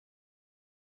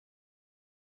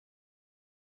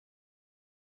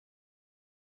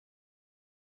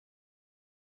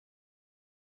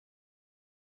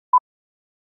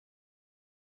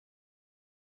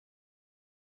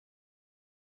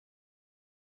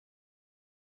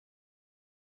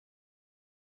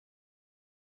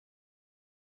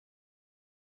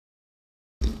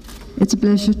It's a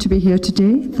pleasure to be here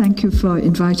today. Thank you for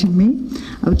inviting me.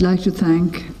 I would like to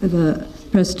thank the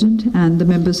President and the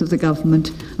members of the government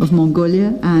of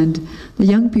Mongolia and the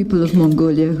young people of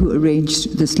Mongolia who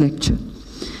arranged this lecture.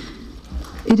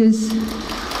 It is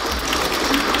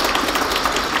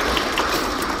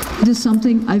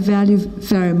something I value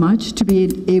very much, to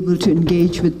be able to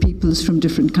engage with peoples from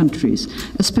different countries,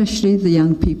 especially the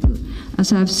young people.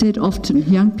 As I've said often,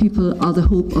 young people are the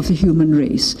hope of the human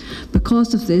race.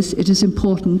 Because of this, it is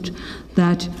important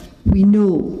that we know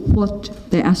what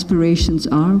their aspirations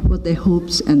are, what their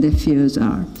hopes and their fears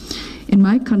are. In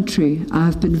my country, I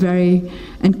have been very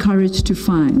encouraged to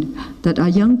find that our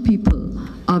young people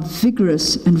are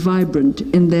vigorous and vibrant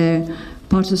in their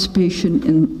participation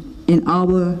in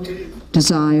our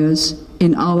desires,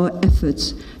 in our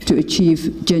efforts to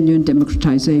achieve genuine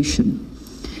democratization.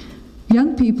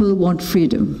 Young people want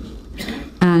freedom,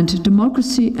 and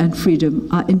democracy and freedom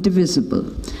are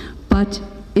indivisible, but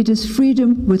it is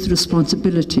freedom with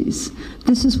responsibilities.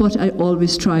 This is what I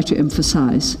always try to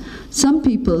emphasize. Some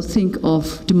people think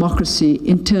of democracy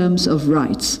in terms of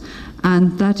rights,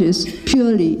 and that is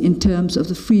purely in terms of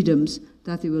the freedoms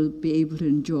that they will be able to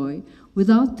enjoy,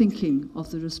 without thinking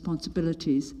of the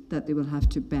responsibilities that they will have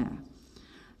to bear.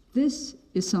 This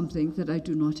is something that I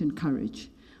do not encourage.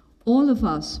 All of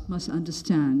us must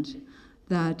understand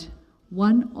that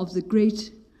one of the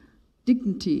great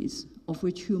dignities of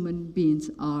which human beings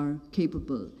are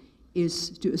capable is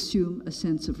to assume a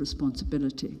sense of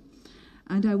responsibility.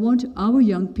 And I want our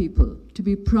young people to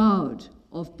be proud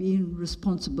of being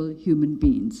responsible human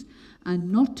beings and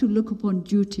not to look upon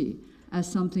duty as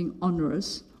something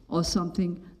onerous or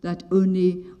something that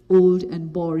only old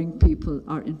and boring people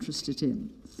are interested in.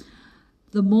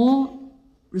 The more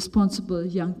responsible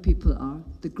young people are,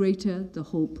 the greater the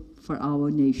hope for our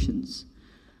nations.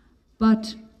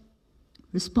 But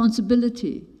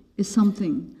responsibility is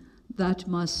something that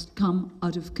must come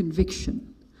out of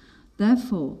conviction.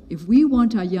 Therefore, if we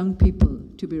want our young people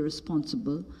to be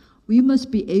responsible, we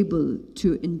must be able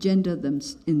to engender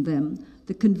in them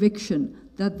the conviction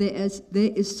that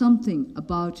there is something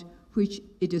about which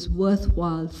it is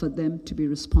worthwhile for them to be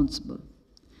responsible.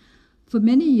 For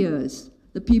many years,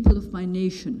 the people of my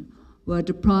nation were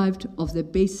deprived of their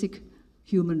basic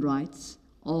human rights,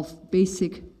 of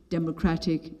basic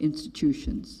democratic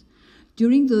institutions.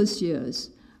 During those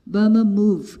years, Burma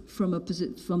moved from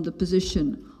the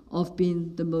position of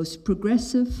being the most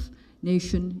progressive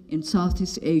nation in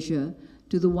Southeast Asia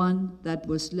to the one that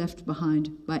was left behind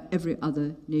by every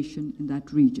other nation in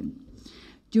that region.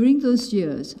 During those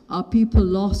years, our people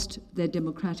lost their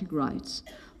democratic rights,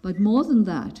 but more than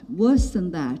that, worse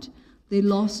than that, they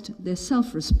lost their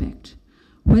self-respect.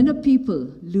 When a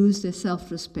people lose their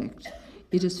self-respect,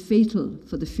 it is fatal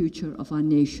for the future of our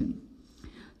nation.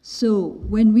 So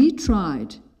when we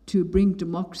tried to bring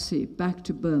democracy back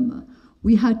to Burma,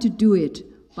 we had to do it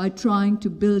by trying to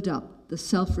build up the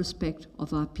self-respect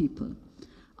of our people.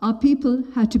 Our people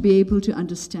had to be able to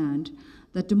understand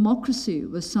that democracy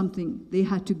was something they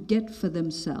had to get for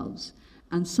themselves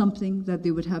and something that they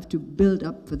would have to build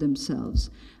up for themselves,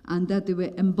 and that they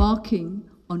were embarking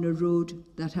on a road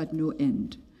that had no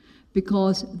end,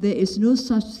 because there is no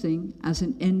such thing as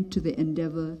an end to the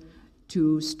endeavor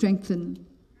to strengthen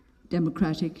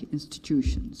democratic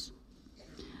institutions.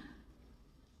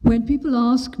 When people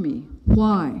ask me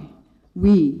why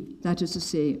we, that is to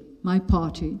say, my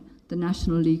party, the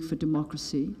National League for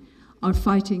Democracy, are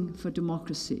fighting for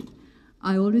democracy,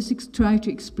 I always try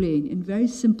to explain in very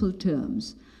simple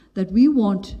terms that we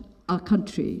want our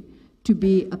country to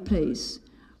be a place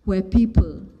where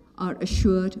people are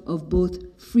assured of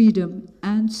both freedom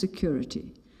and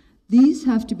security. These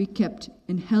have to be kept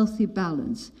in healthy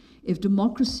balance if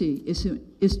democracy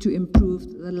is to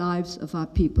improve the lives of our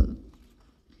people.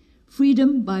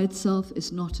 Freedom by itself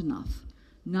is not enough.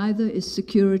 Neither is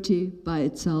security by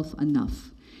itself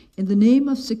enough. In the name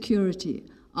of security,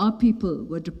 our people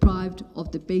were deprived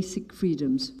of the basic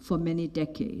freedoms for many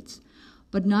decades.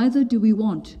 But neither do we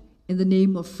want, in the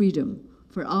name of freedom,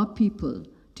 for our people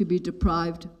to be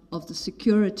deprived of the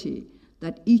security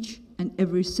that each and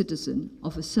every citizen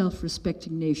of a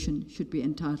self-respecting nation should be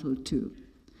entitled to.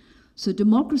 So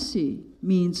democracy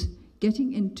means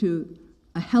getting into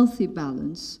a healthy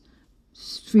balance,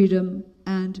 freedom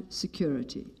and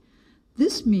security.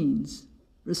 This means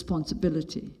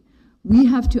responsibility. We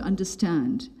have to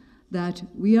understand that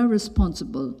we are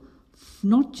responsible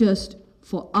not just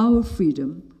for our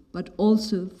freedom, but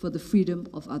also for the freedom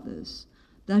of others.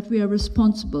 That we are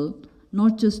responsible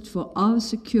not just for our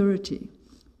security,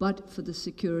 but for the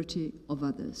security of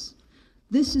others.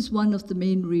 This is one of the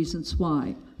main reasons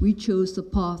why we chose the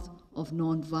path of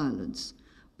non-violence.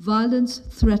 Violence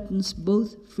threatens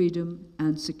both freedom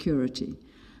and security,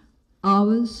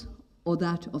 ours or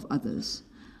that of others.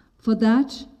 For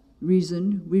that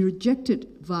reason, we rejected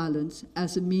violence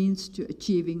as a means to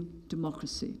achieving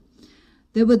democracy.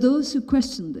 There were those who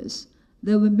questioned this.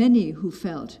 There were many who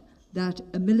felt that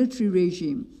a military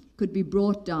regime could be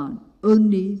brought down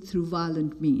only through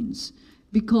violent means,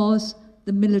 because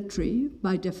the military,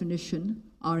 by definition,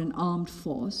 are an armed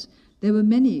force. There were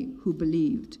many who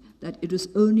believed that it was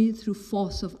only through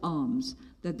force of arms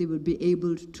that they would be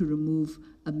able to remove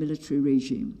a military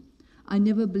regime. I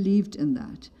never believed in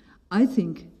that. I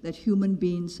think that human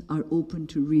beings are open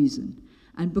to reason.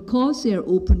 And because they are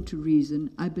open to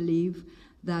reason, I believe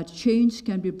that change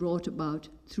can be brought about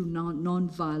through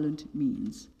non-violent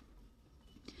means.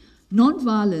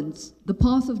 Non-violence, the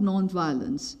path of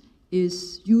non-violence,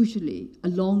 is usually a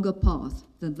longer path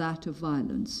than that of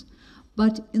violence.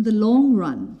 But in the long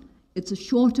run, it's a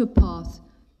shorter path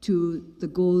to the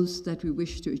goals that we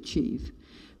wish to achieve,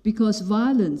 because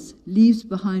violence leaves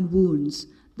behind wounds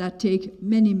that take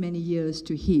many, many years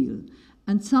to heal.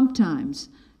 And sometimes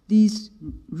these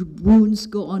wounds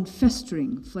go on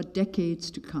festering for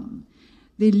decades to come.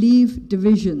 They leave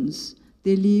divisions,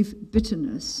 they leave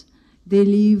bitterness, they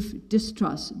leave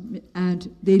distrust,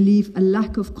 and they leave a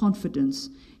lack of confidence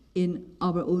in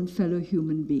our own fellow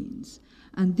human beings.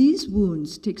 And these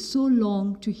wounds take so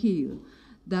long to heal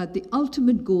that the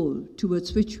ultimate goal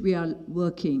towards which we are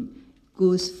working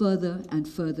goes further and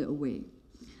further away.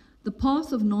 The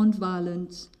path of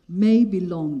nonviolence may be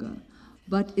longer,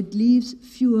 but it leaves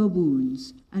fewer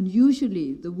wounds, and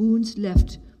usually the wounds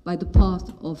left by the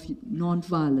path of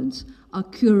nonviolence are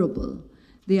curable.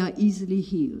 They are easily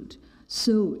healed.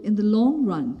 So in the long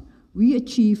run, we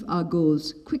achieve our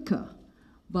goals quicker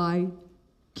by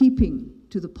keeping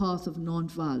to the path of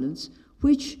nonviolence,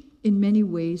 which in many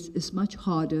ways is much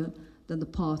harder than the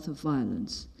path of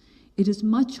violence. It is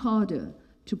much harder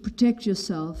to protect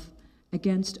yourself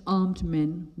against armed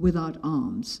men without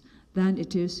arms than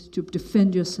it is to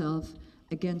defend yourself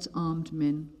against armed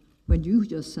men when you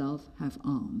yourself have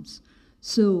arms.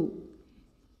 So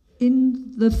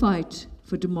in the fight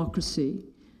for democracy,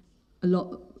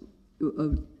 through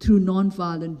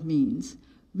nonviolent means,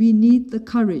 we need the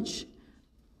courage,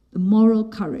 the moral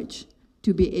courage,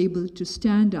 to be able to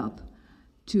stand up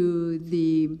to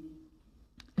the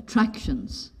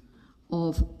attractions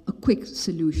of a quick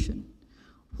solution.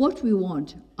 What we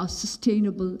want are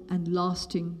sustainable and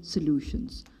lasting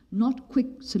solutions, not quick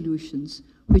solutions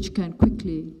which can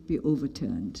quickly be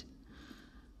overturned.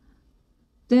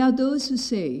 There are those who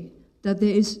say that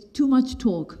there is too much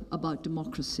talk about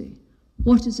democracy.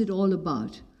 What is it all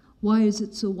about? Why is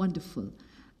it so wonderful?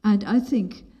 And I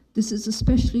think this is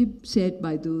especially said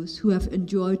by those who have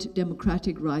enjoyed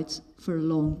democratic rights for a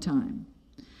long time.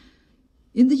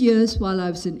 In the years while I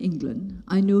was in England,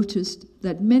 I noticed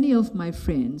that many of my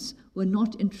friends were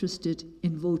not interested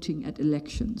in voting at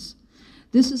elections.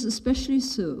 This is especially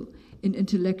so in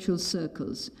intellectual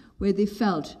circles, where they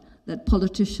felt that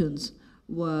politicians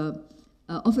were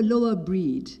of a lower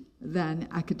breed than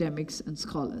academics and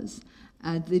scholars,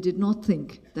 and they did not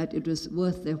think that it was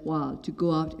worth their while to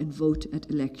go out and vote at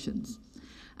elections.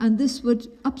 And this would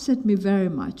upset me very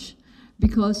much,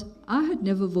 because I had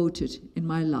never voted in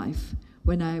my life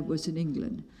when I was in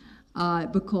England,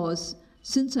 because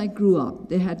since I grew up,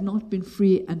 there had not been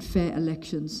free and fair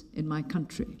elections in my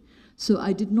country. So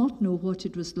I did not know what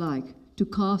it was like to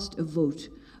cast a vote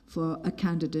for a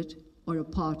candidate or a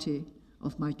party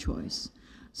of my choice.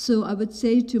 So I would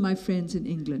say to my friends in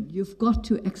England, you've got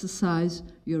to exercise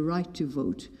your right to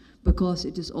vote, because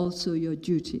it is also your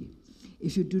duty.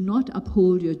 If you do not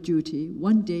uphold your duty,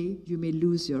 one day you may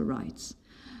lose your rights.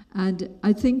 And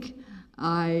I think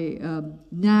I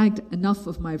nagged enough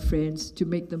of my friends to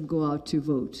make them go out to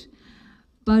vote.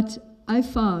 But I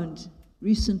found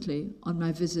recently on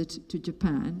my visit to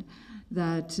Japan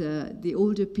that the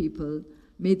older people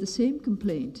made the same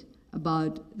complaint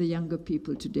about the younger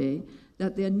people today,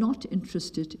 that they're not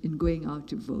interested in going out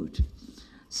to vote.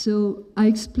 So I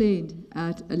explained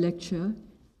at a lecture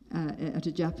at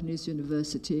a Japanese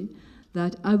university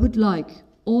that I would like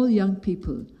all young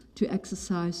people to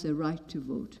exercise their right to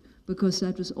vote, because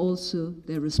that was also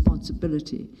their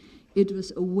responsibility. It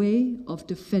was a way of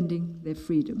defending their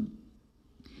freedom.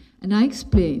 And I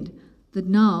explained that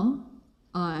now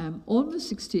I am almost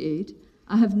 68,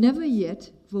 I have never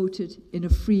yet voted in a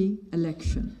free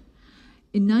election.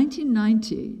 In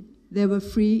 1990, there were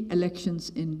free elections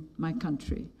in my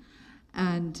country,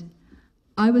 and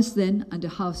I was then under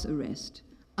house arrest.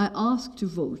 I asked to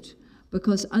vote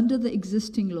because under the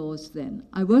existing laws then,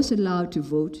 I was allowed to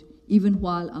vote even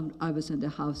while I was under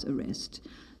house arrest.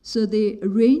 So they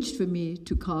arranged for me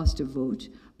to cast a vote,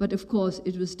 but of course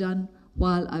it was done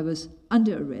while I was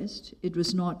under arrest. It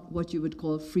was not what you would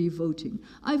call free voting.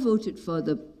 I voted for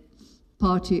the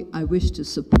party I wished to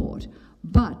support,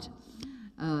 but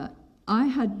I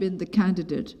had been the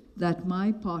candidate that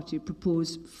my party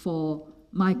proposed for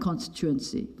my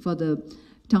constituency, for the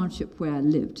township where I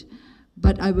lived.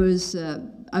 But I was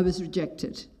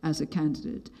rejected as a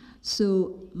candidate.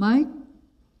 So my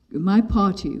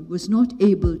party was not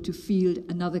able to field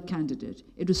another candidate.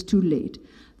 It was too late.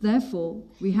 Therefore,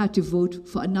 we had to vote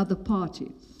for another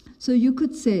party. So you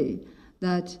could say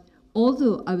that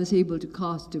although I was able to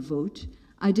cast a vote,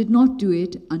 I did not do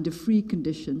it under free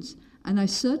conditions, and I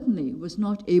certainly was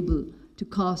not able to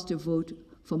cast a vote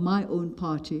for my own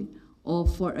party or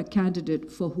for a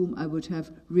candidate for whom I would have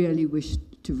really wished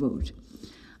to vote.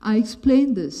 I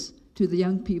explained this to the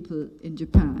young people in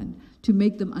Japan to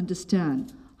make them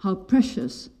understand how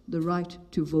precious the right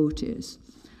to vote is.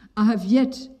 I have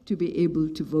yet to be able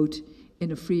to vote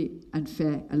in a free and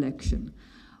fair election.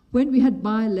 When we had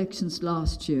by-elections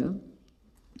last year,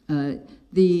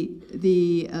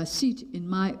 the seat in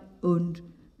my own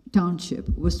township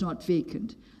was not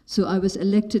vacant. So I was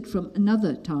elected from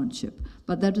another township,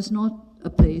 but that was not a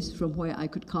place from where I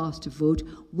could cast a vote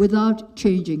without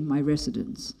changing my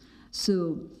residence.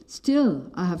 So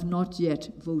still, I have not yet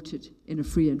voted in a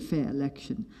free and fair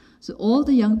election. So all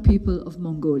the young people of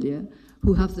Mongolia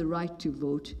who have the right to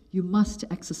vote, you must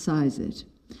exercise it.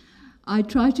 I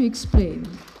try to explain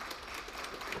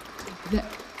that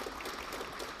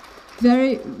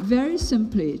very, very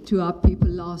simply to our people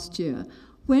last year.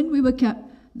 When we were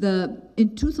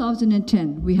in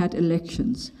 2010, we had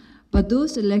elections, but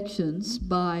those elections,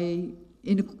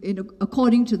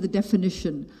 according to the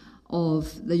definition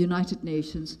of the United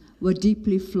Nations, were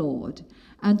deeply flawed.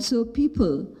 And so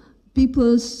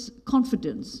people's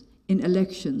confidence in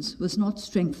elections was not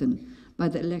strengthened by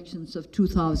the elections of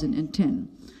 2010.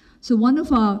 So one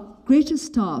of our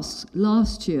greatest tasks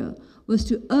last year was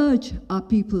to urge our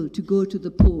people to go to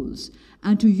the polls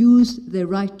and to use their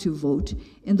right to vote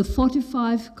in the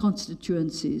 45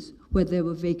 constituencies where there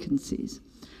were vacancies.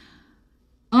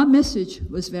 Our message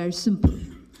was very simple.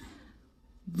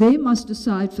 They must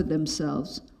decide for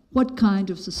themselves what kind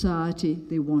of society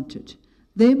they wanted.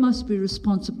 They must be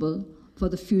responsible for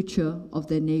the future of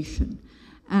their nation.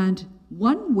 And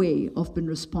one way of being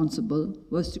responsible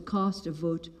was to cast a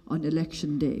vote on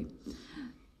election day.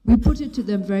 We put it to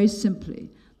them very simply,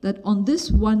 that on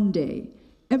this one day,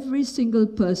 every single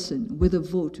person with a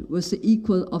vote was the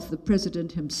equal of the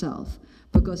president himself,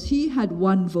 because he had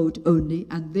one vote only,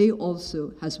 and they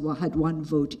also had one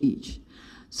vote each.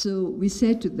 So we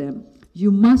said to them, you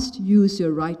must use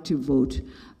your right to vote,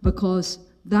 because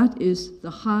that is the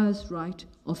highest right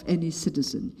of any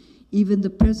citizen. Even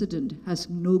the president has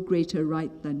no greater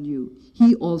right than you.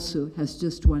 He also has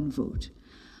just one vote.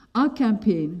 Our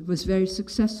campaign was very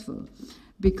successful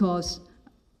because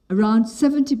around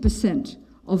 70%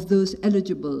 of those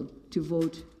eligible to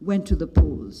vote went to the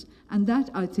polls. And that,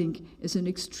 I think, is an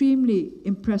extremely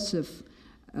impressive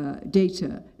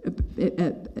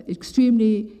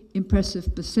extremely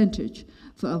impressive percentage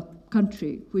for a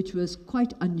country which was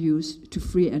quite unused to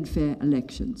free and fair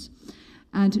elections.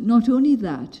 And not only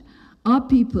that, our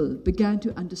people began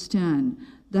to understand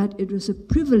that it was a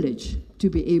privilege to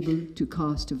be able to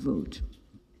cast a vote.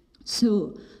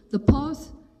 So the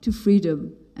path to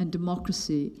freedom and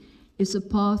democracy is a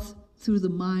path through the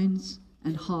minds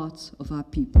and hearts of our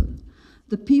people.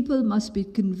 The people must be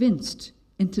convinced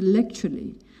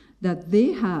intellectually that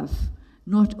they have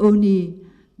not only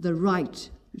the right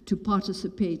to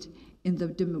participate in the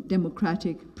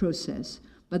democratic process,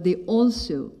 but they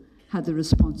also have the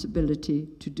responsibility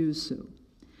to do so.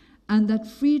 And that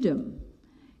freedom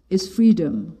is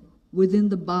freedom within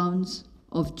the bounds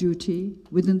of duty,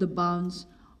 within the bounds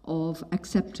of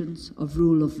acceptance of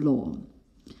rule of law.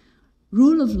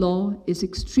 Rule of law is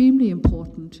extremely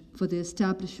important for the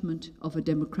establishment of a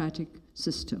democratic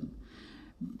system.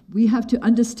 We have to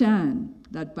understand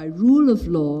that by rule of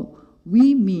law,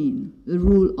 we mean the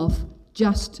rule of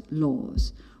just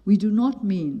laws. We do not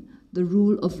mean the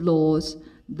rule of laws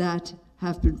that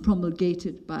have been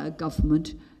promulgated by a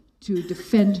government to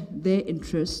defend their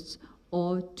interests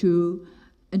or to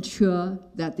ensure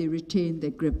that they retain their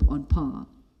grip on power.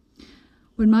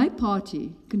 When my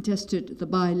party contested the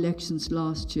by-elections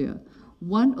last year,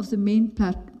 one of the main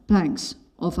planks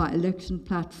of our election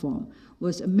platform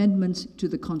was amendments to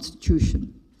the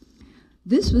Constitution.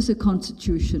 This was a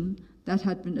constitution that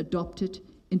had been adopted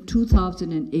in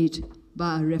 2008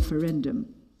 by a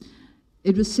referendum.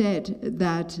 It was said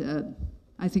that,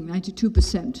 I think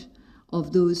 92%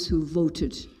 of those who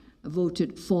voted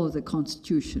for the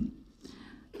Constitution.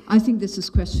 I think this is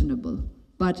questionable,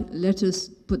 but let us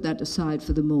put that aside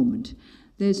for the moment.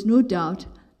 There's no doubt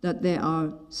that there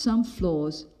are some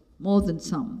flaws, more than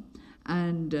some,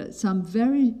 and some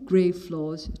very grave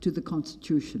flaws to the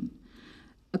Constitution.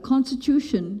 A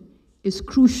Constitution is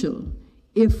crucial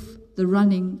if the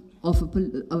running of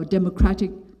a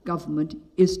democratic government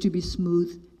is to be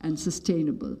smooth and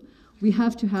sustainable. We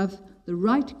have to have the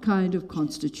right kind of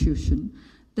Constitution,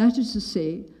 that is to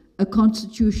say, a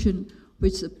Constitution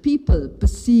which the people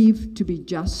perceive to be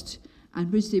just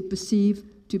and which they perceive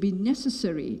to be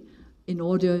necessary in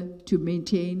order to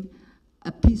maintain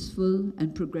a peaceful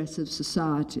and progressive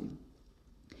society.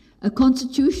 A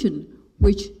constitution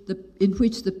in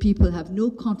which the people have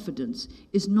no confidence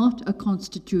is not a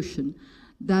constitution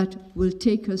that will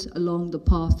take us along the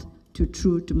path to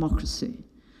true democracy.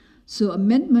 So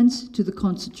amendments to the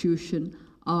Constitution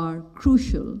are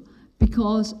crucial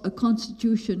because a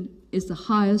constitution is the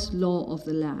highest law of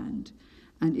the land.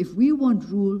 And if we want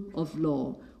rule of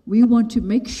law, we want to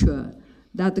make sure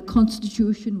that the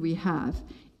Constitution we have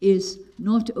is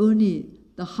not only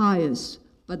the highest,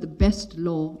 but the best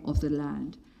law of the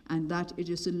land, and that it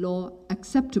is a law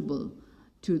acceptable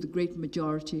to the great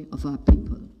majority of our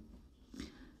people.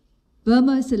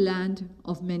 Burma is a land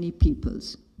of many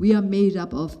peoples. We are made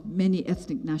up of many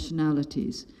ethnic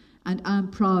nationalities, and I am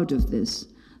proud of this.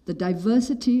 The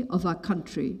diversity of our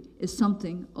country is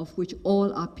something of which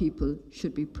all our people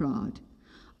should be proud.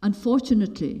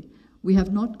 Unfortunately, we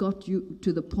have not got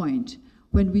to the point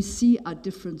when we see our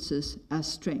differences as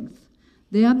strength.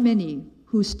 There are many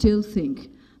who still think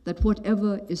that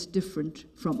whatever is different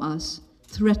from us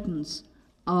threatens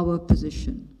our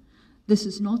position. This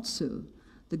is not so.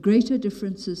 The greater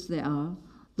differences there are,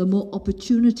 the more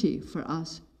opportunity for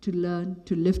us to learn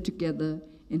to live together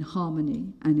in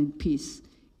harmony and in peace,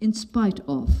 in spite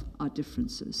of our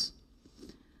differences.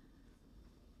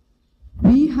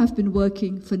 We have been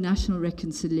working for national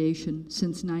reconciliation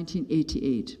since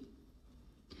 1988.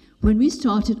 When we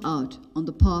started out on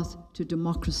the path to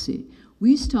democracy,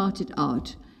 we started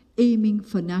out aiming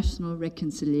for national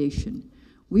reconciliation.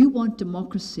 We want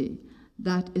democracy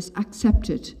that is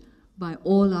accepted by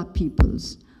all our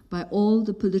peoples, by all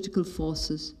the political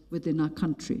forces within our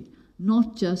country,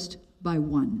 not just by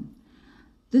one.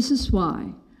 This is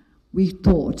why we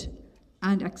thought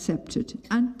and accepted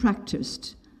and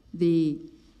practiced the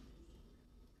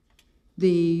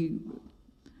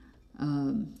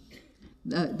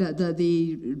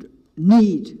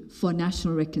need for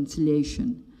national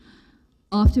reconciliation.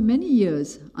 After many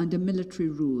years under military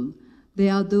rule,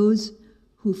 there are those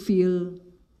who feel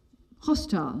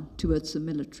hostile towards the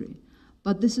military,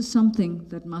 but this is something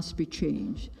that must be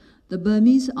changed. The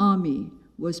Burmese army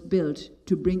was built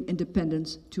to bring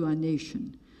independence to our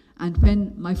nation, and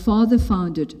when my father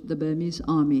founded the Burmese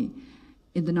army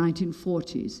in the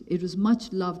 1940s, it was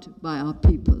much loved by our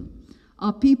people.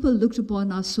 Our people looked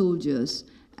upon our soldiers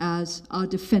as our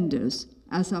defenders,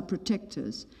 as our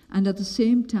protectors, and at the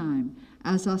same time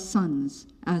as our sons,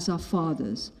 as our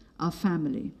fathers, our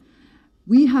family.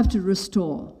 We have to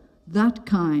restore that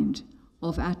kind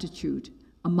of attitude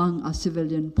among our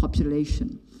civilian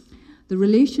population. The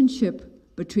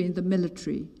relationship between the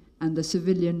military and the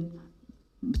civilian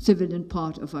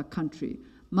part of our country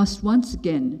must once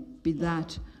again be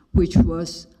that which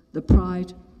was the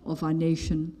pride of our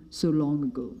nation so long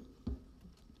ago.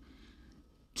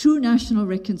 True national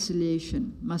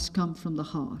reconciliation must come from the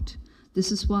heart.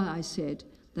 This is why I said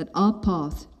that our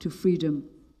path to freedom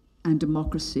and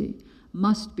democracy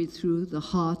must be through the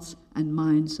hearts and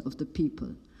minds of the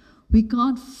people. We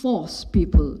can't force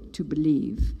people to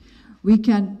believe. We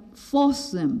can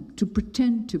force them to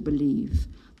pretend to believe,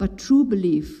 but true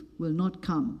belief will not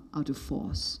come out of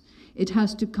force. It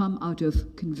has to come out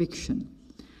of conviction.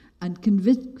 And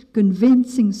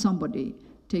convincing somebody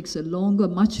takes a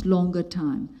much longer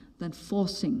time than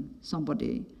forcing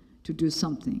somebody to do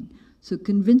something. So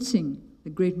convincing the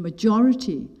great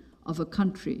majority of a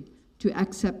country to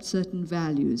accept certain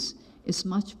values is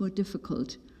much more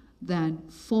difficult than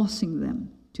forcing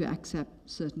them to accept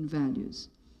certain values.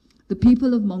 The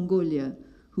people of Mongolia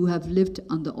who have lived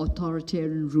under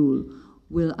authoritarian rule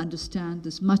will understand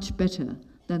this much better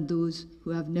than those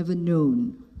who have never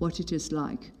known what it is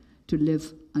like to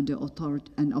live under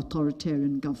an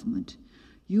authoritarian government.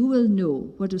 You will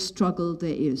know what a struggle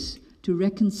there is to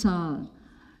reconcile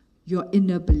your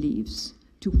inner beliefs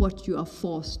to what you are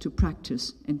forced to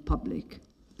practice in public.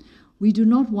 We do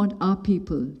not want our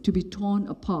people to be torn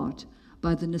apart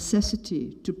by the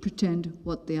necessity to pretend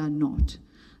what they are not.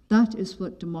 That is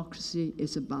what democracy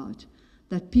is about.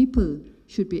 that people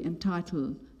should be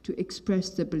entitled to express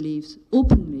their beliefs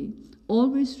openly,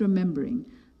 always remembering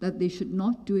that they should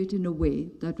not do it in a way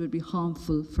that would be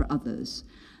harmful for others,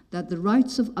 that the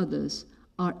rights of others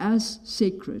are as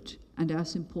sacred and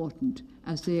as important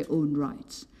as their own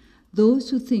rights. Those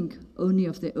who think only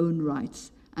of their own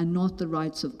rights and not the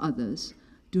rights of others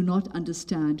do not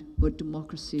understand what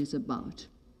democracy is about.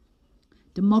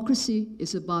 Democracy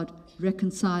is about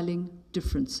reconciling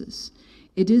differences.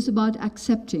 It is about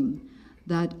accepting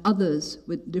that others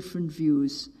with different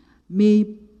views may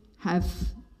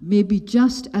be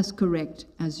just as correct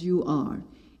as you are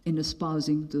in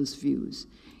espousing those views.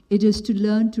 It is to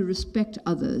learn to respect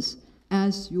others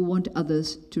as you want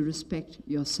others to respect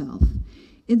yourself.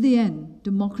 In the end,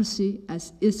 democracy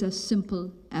is as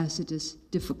simple as it is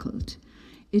difficult.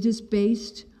 It is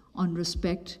based on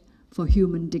respect for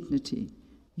human dignity,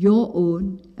 your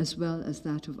own as well as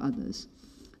that of others.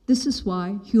 This is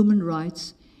why human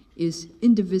rights is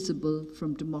indivisible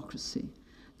from democracy.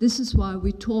 This is why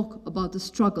we talk about the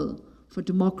struggle for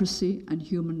democracy and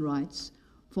human rights,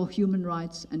 for human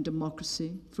rights and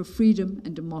democracy, for freedom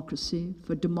and democracy,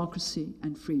 for democracy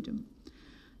and freedom.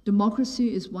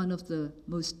 Democracy is one of the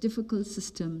most difficult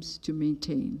systems to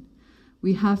maintain.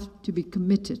 We have to be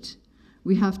committed.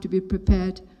 We have to be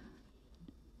prepared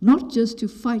not just to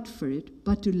fight for it,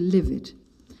 but to live it.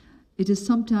 It is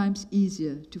sometimes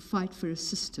easier to fight for a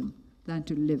system than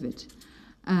to live it.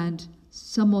 And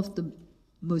some of the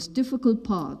most difficult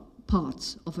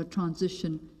parts of a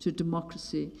transition to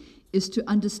democracy is to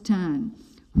understand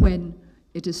when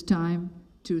it is time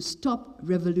to stop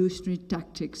revolutionary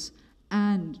tactics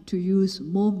and to use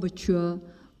more mature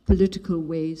political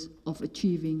ways of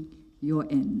achieving your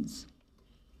ends.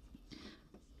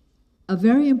 A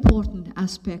very important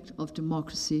aspect of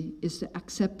democracy is the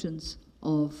acceptance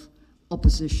of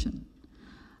opposition.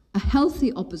 A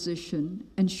healthy opposition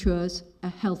ensures a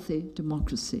healthy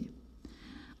democracy.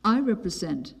 I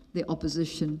represent the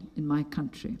opposition in my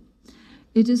country.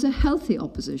 It is a healthy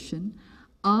opposition.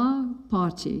 Our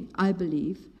party, I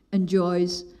believe,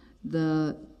 enjoys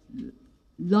a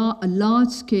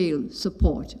large-scale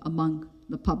support among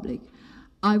the public.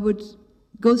 I would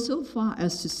go so far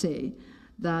as to say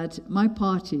that my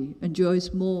party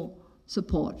enjoys more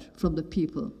support from the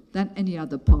people than any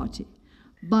other party.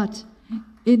 But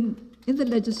in the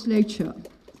legislature,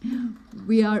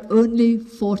 we are only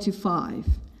 45,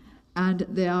 and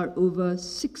there are over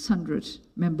 600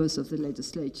 members of the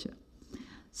legislature.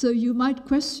 So you might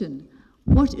question,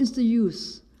 what is the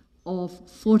use of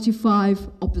 45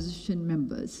 opposition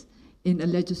members in a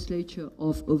legislature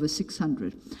of over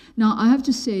 600? Now, I have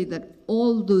to say that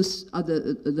all those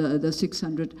the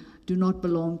 600 do not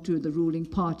belong to the ruling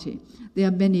party. There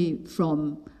are many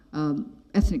from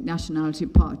ethnic nationality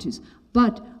parties,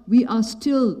 but we are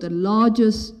still the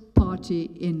largest party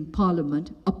in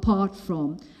parliament, apart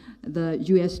from the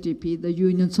USDP, the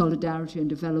Union Solidarity and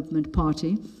Development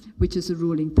Party, which is a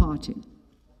ruling party.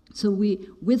 So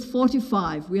with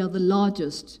 45, we are the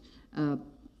largest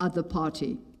other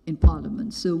party in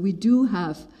parliament. So we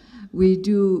can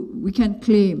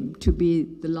claim to be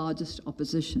the largest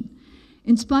opposition.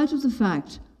 In spite of the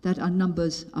fact that our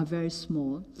numbers are very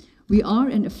small, we are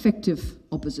an effective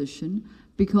opposition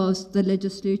because the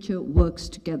legislature works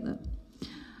together.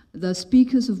 The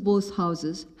speakers of both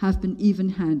houses have been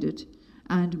even-handed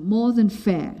and more than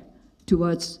fair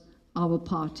towards our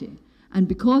party. And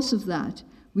because of that,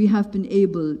 we have been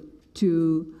able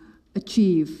to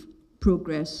achieve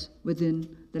progress within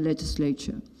the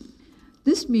legislature.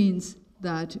 This means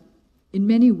that in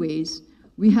many ways,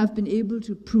 we have been able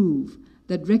to prove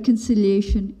that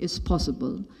reconciliation is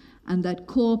possible and that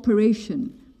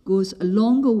cooperation goes a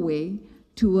longer way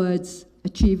towards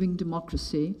achieving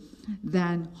democracy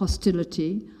than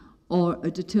hostility or a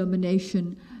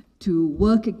determination to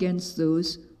work against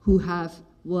those who have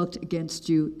worked against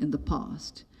you in the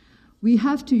past. We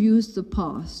have to use the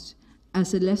past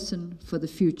as a lesson for the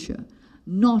future,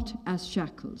 not as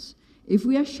shackles. If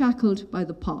we are shackled by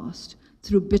the past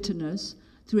through bitterness,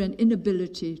 through an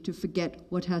inability to forget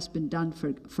what has been done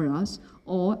for us,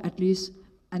 or at least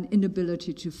an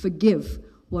inability to forgive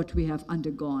what we have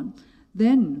undergone,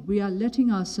 then we are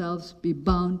letting ourselves be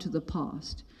bound to the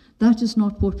past. That is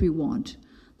not what we want.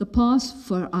 The past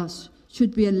for us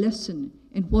should be a lesson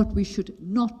in what we should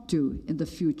not do in the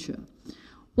future,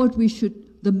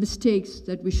 the mistakes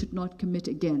that we should not commit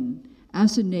again,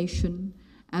 as a nation,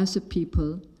 as a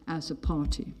people, as a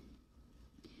party.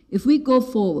 If we go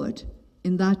forward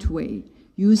in that way,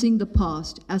 using the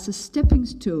past as a stepping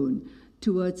stone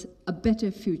towards a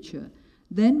better future,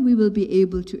 then we will be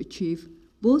able to achieve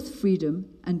both freedom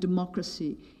and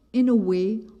democracy in a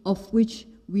way of which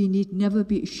we need never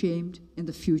be ashamed in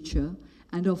the future,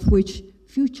 and of which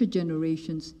future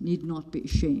generations need not be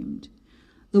ashamed.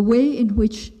 The way in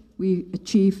which we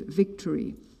achieve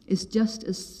victory is just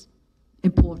as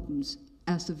important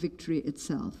as the victory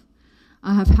itself.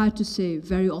 I have had to say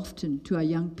very often to our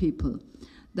young people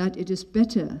that it is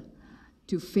better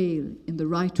to fail in the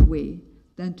right way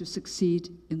than to succeed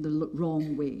in the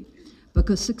wrong way.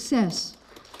 Because success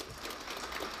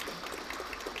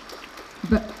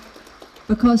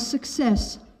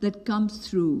that comes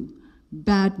through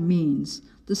bad means,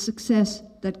 the success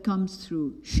that comes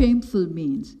through shameful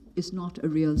means, is not a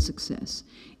real success.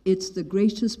 It's the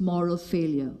greatest moral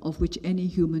failure of which any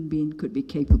human being could be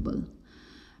capable.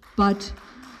 But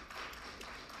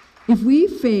if we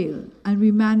fail and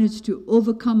we manage to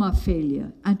overcome our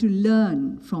failure and to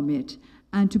learn from it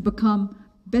and to become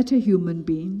better human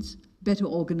beings, better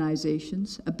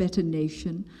organizations, a better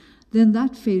nation, then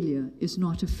that failure is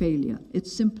not a failure.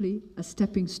 It's simply a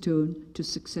stepping stone to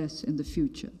success in the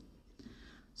future.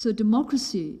 So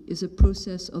democracy is a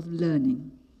process of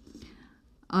learning.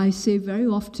 I say very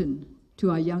often to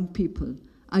our young people,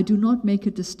 I do not make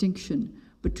a distinction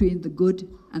between the good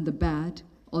and the bad,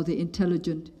 or the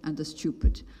intelligent and the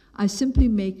stupid. I simply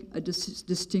make a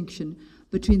distinction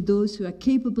between those who are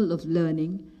capable of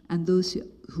learning and those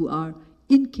who are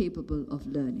incapable of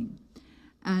learning.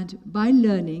 And by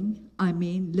learning, I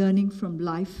mean learning from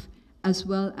life as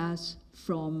well as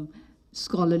from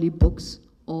scholarly books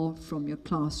or from your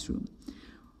classroom.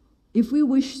 If we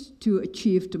wish to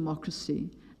achieve democracy,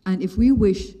 and if we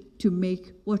wish to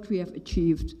make what we have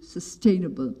achieved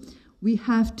sustainable, we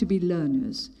have to be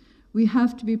learners. We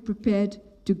have to be prepared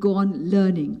to go on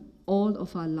learning all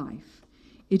of our life.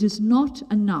 It is not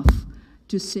enough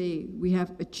to say we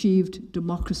have achieved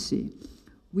democracy.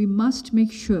 We must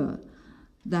make sure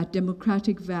that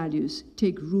democratic values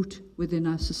take root within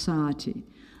our society,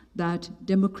 that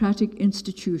democratic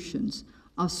institutions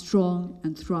are strong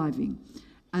and thriving.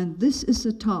 And this is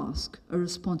a task, a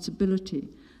responsibility,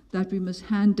 that we must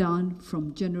hand down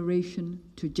from generation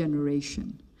to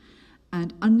generation.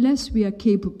 And unless we are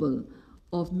capable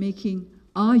of making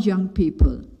our young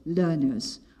people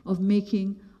learners, of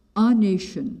making our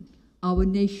nation, our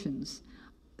nations,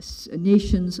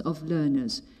 nations of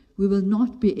learners, we will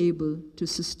not be able to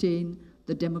sustain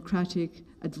the democratic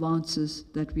advances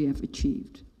that we have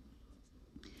achieved.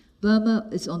 Burma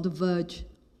is on the verge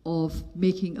of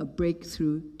making a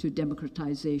breakthrough to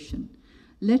democratization.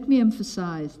 Let me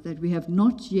emphasize that we have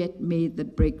not yet made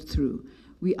that breakthrough.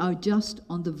 We are just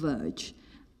on the verge,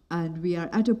 and we are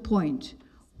at a point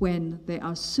when there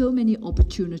are so many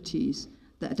opportunities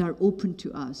that are open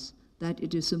to us that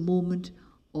it is a moment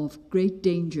of great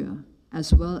danger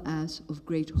as well as of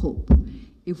great hope.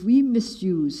 If we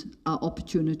misuse our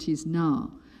opportunities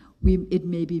now, it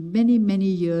may be many, many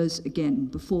years again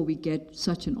before we get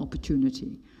such an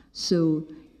opportunity. So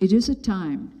it is a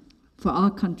time for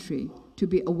our country to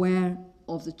be aware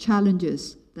of the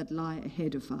challenges that lie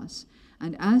ahead of us.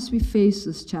 And as we face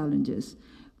those challenges,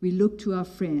 we look to our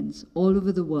friends all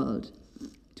over the world,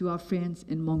 to our friends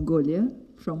in Mongolia,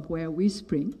 from where we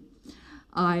spring.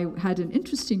 I had an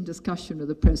interesting discussion with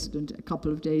the president a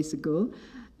couple of days ago,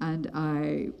 and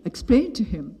I explained to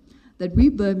him that we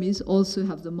Burmese also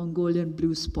have the Mongolian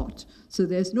blue spot. So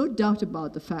there's no doubt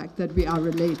about the fact that we are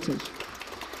related.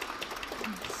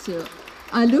 So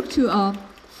I look to our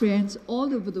friends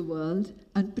all over the world,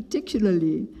 and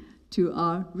particularly to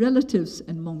our relatives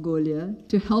in Mongolia,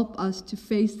 to help us to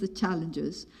face the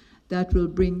challenges that will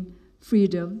bring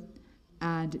freedom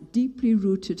and deeply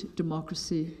rooted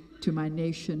democracy to my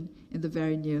nation in the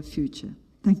very near future.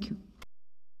 Thank you.